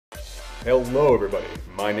Hello everybody,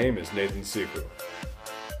 my name is Nathan Sifu.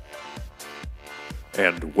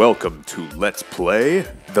 And welcome to Let's Play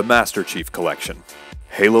the Master Chief Collection,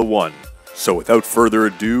 Halo 1. So without further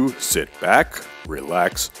ado, sit back,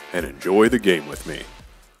 relax, and enjoy the game with me.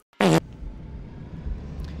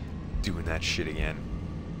 Doing that shit again.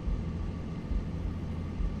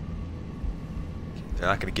 They're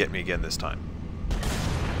not gonna get me again this time.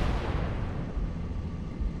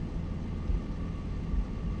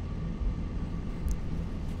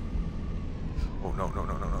 Oh, no.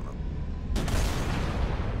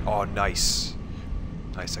 Oh, nice.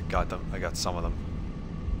 Nice, I got them. I got some of them.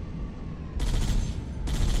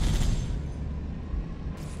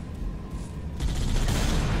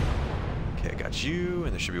 Okay, I got you,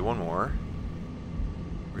 and there should be one more.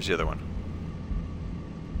 Where's the other one?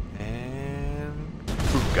 And...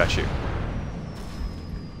 Ooh, got you.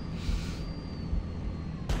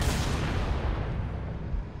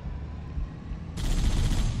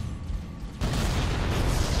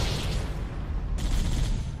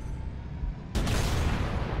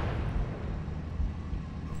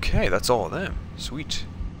 Okay, that's all of them. Sweet.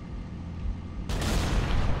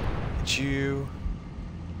 Get you.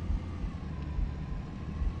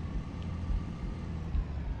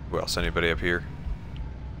 Who else? Anybody up here?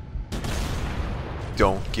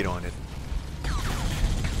 Don't get on it.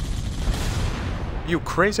 You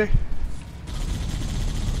crazy?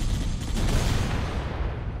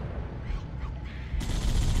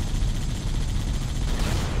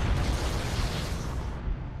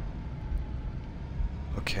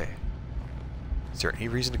 Okay. Is there any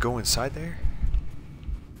reason to go inside there?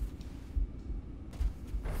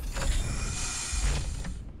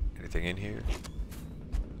 Anything in here?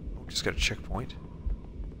 Oh, just got a checkpoint.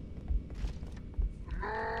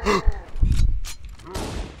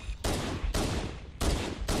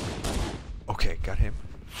 Okay, got him.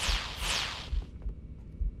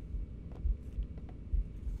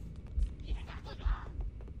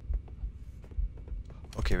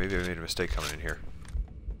 Okay, maybe I made a mistake coming in here.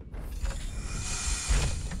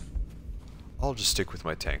 I'll just stick with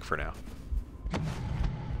my tank for now.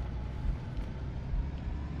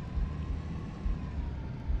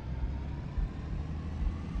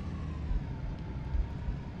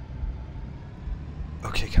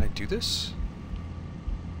 Okay, can I do this?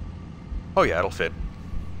 Oh yeah, it'll fit.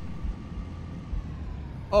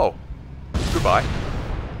 Oh, goodbye.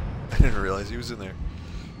 I didn't realize he was in there.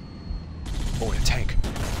 Oh, and a tank.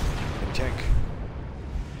 A tank.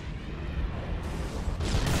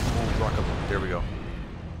 Oh, rock up. There we go.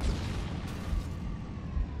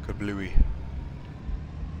 Kablooey.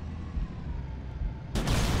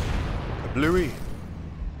 Kablooey.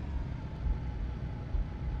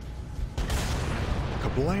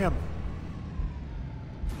 Kablam.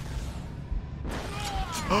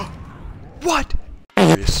 What?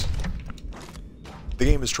 Serious. The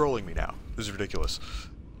game is trolling me now. This is ridiculous.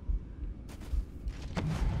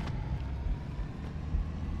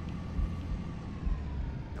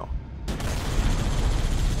 No.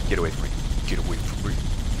 Get away from me. Get away from me.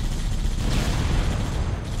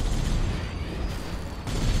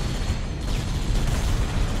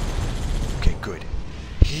 Okay, good.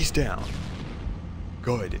 He's down.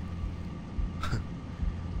 Good.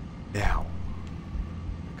 Now,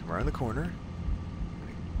 come around the corner.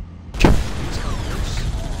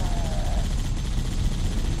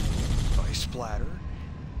 Nice splatter.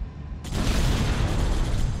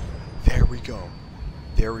 There we go.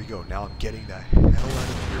 There we go. Now I'm getting the hell out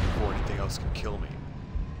of here before anything else can kill me.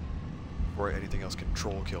 Before anything else can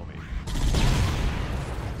troll kill me.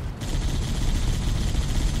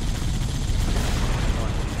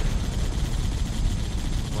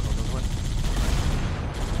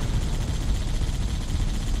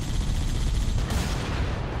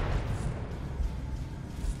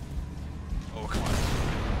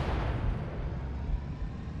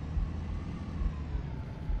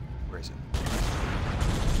 Where is it?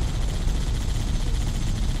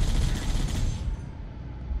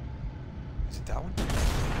 Is it that one?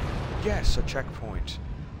 Yes, a checkpoint.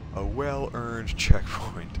 A well-earned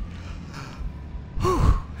checkpoint.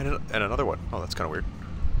 Whew. And another one. Oh, that's kind of weird.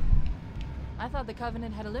 I thought the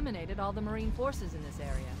Covenant had eliminated all the Marine forces in this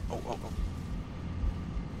area. Oh.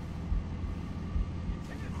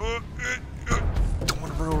 Don't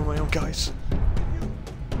want to run over my own guys.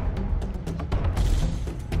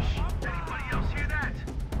 Anybody else hear that?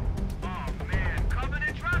 Oh man,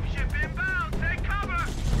 Covenant dropship inbound! Take cover!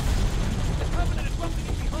 The Covenant is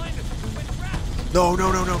welcoming behind us with rats! No.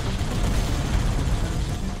 No.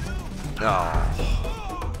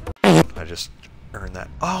 I just earned that.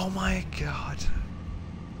 Oh my god.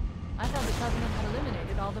 I thought the Covenant had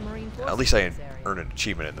eliminated all the Marine forces At least I in this area. earned an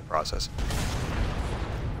achievement in the process.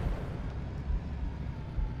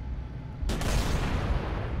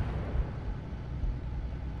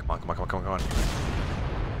 Come on, come on, come on, come on, come on.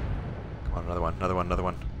 Come on, another one, another one, another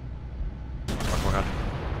one. Come on, come on, come on.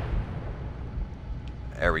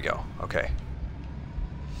 There we go. Okay.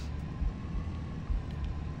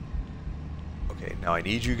 Okay, now I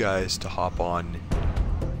need you guys to hop on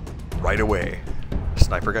right away.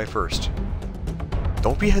 Sniper guy first.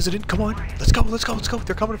 Don't be hesitant. Come on. Let's go, let's go, let's go.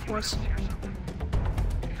 They're coming for us.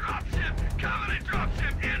 Dropship! Covenant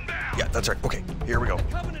dropship inbound! Yeah, that's right. Okay, here we go. The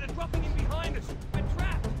Covenant is dropping in behind us! We're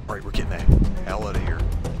trapped! Alright, we're getting the hell out of here.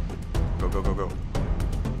 Go, go, go, go.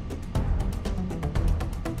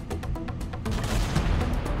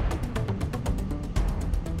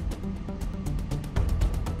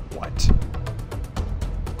 What?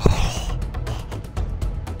 Oh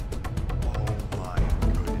my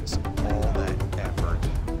goodness. All that effort.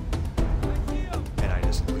 And I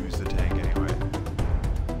just lose the tank anyway.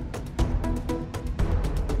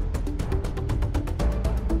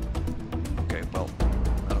 Okay, well,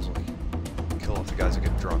 that was like kill off the guys that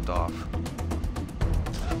get dropped off.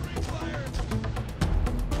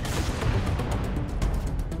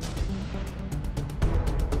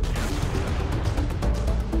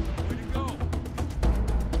 Way to go!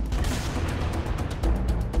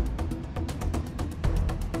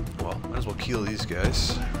 Well, might as well kill these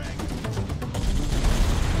guys.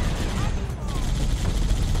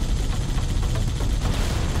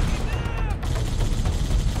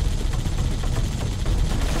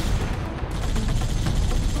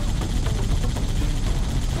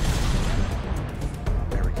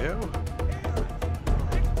 There we go.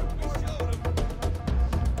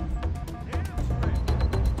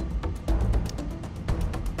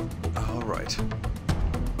 All right.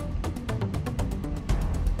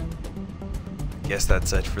 Guess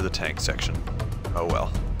that's it for the tank section. Oh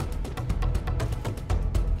well.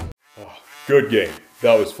 Good game.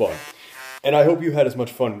 That was fun. And I hope you had as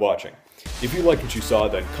much fun watching. If you liked what you saw,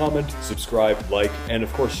 then comment, subscribe, like, and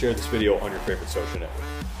of course share this video on your favorite social network.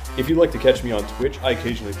 If you'd like to catch me on Twitch, I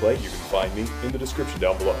occasionally play. You can find me in the description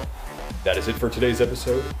down below. That is it for today's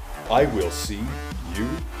episode. I will see you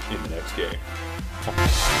in the next game.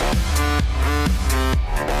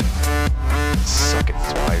 Suck it,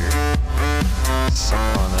 spider. Suck